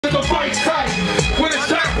with the fight tight. When it's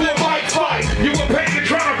time for a mic fight, you were paid to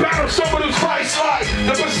try to battle someone who's fights like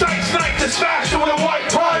the precise knife to smash you with a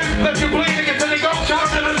white pipe. Left you bleeding until they go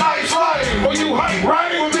jump in a nice light. Or you hype,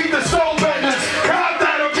 right? We'll be the soul benders. Count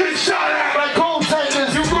that or get shot at like gold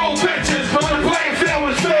takers. You roll bitches, but the playing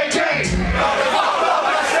field is fair game.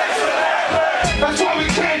 That's why we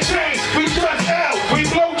can't change. We just L. We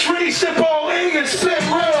blow trees, sip all in and spit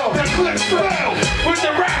real. The clips fell with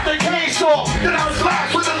the rap they came saw. Then I was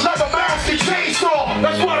last with the leather mask and chainsaw.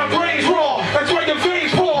 That's why the brains raw. That's why your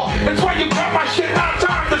veins pour. That's why you grab my shit 9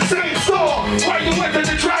 times the same store. Why you went to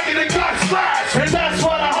the dragon and got slashed. And that's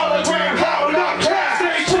why the hologram powered up cast.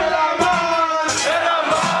 Say Jedi Mind.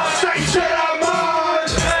 Say Jedi Mind.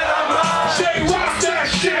 Say rock that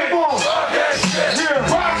shit. Rock that shit.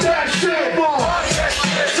 Yeah, rock that shit.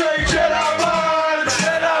 Say Jedi Mind.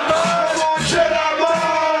 Come on, Jedi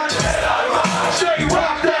Mind. Say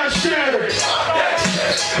rock that shit.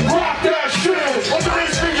 Rock that shit. Over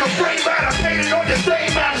this thing, your brain matter painted on your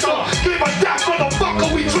same master. Give a death motherfucker,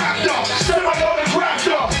 we trapped up. Semi-autographed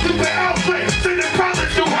up. You been outfit, sending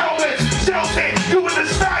pilots through helmets. Celtic, you in the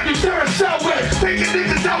sky, you share a cell with. Taking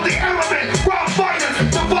niggas out the element. Wild fighters,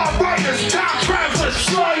 divine writers, time travelers,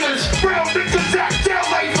 sliders. Brown niggas act tail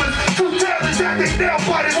lifers. Two tailors that they nail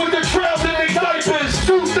biters with the trails in their diapers.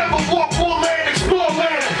 Dudes never walk full land, explore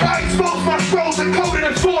land. I expose my scrolls and coded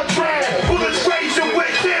in Fortran. Bullets raise your wit,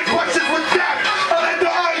 dead questions with death. I let the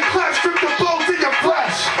iron clap strip the bones in your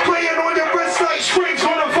flesh. Playing on your wrist like strings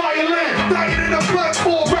on a violin. Dying in a blood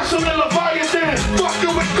pool, wrestling in a